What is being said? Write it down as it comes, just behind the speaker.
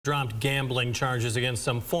Dropped gambling charges against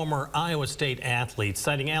some former Iowa State athletes,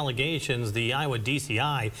 citing allegations the Iowa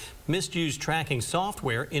DCI misused tracking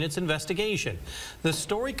software in its investigation. The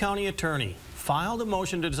Story County attorney filed a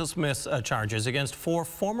motion to dismiss charges against 4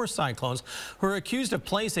 former Cyclones who are accused of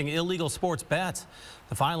placing illegal sports bets.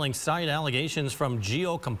 The filing cited allegations from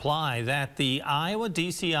GeoComply that the Iowa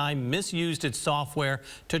DCI misused its software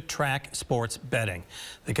to track sports betting.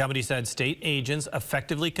 The company said state agents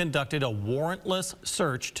effectively conducted a warrantless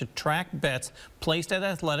search to track bets placed at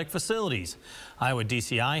athletic facilities. Iowa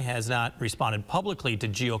DCI has not responded publicly to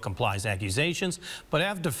GeoComply's accusations, but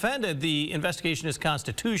have defended the investigation as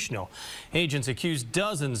constitutional. Agents accused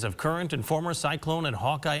dozens of current and former Cyclone and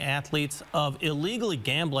Hawkeye athletes of illegally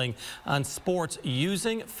gambling on sports using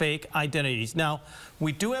fake identities. Now,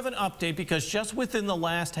 we do have an update because just within the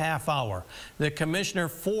last half hour, the commissioner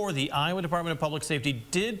for the Iowa Department of Public Safety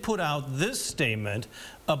did put out this statement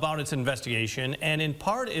about its investigation, and in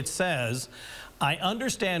part it says, "I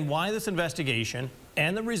understand why this investigation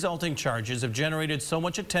and the resulting charges have generated so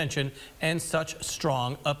much attention and such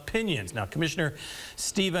strong opinions." Now, Commissioner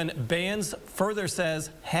Stephen Baynes further says,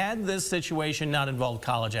 had this situation not involved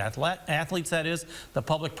college athletes, that is, the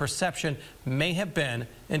public perception may have been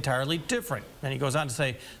entirely different. And he goes on to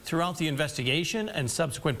say, throughout the investigation and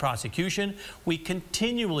subsequent prosecution, we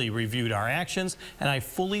continually reviewed our actions, and I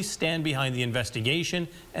fully stand behind the investigation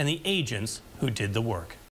and the agents who did the work.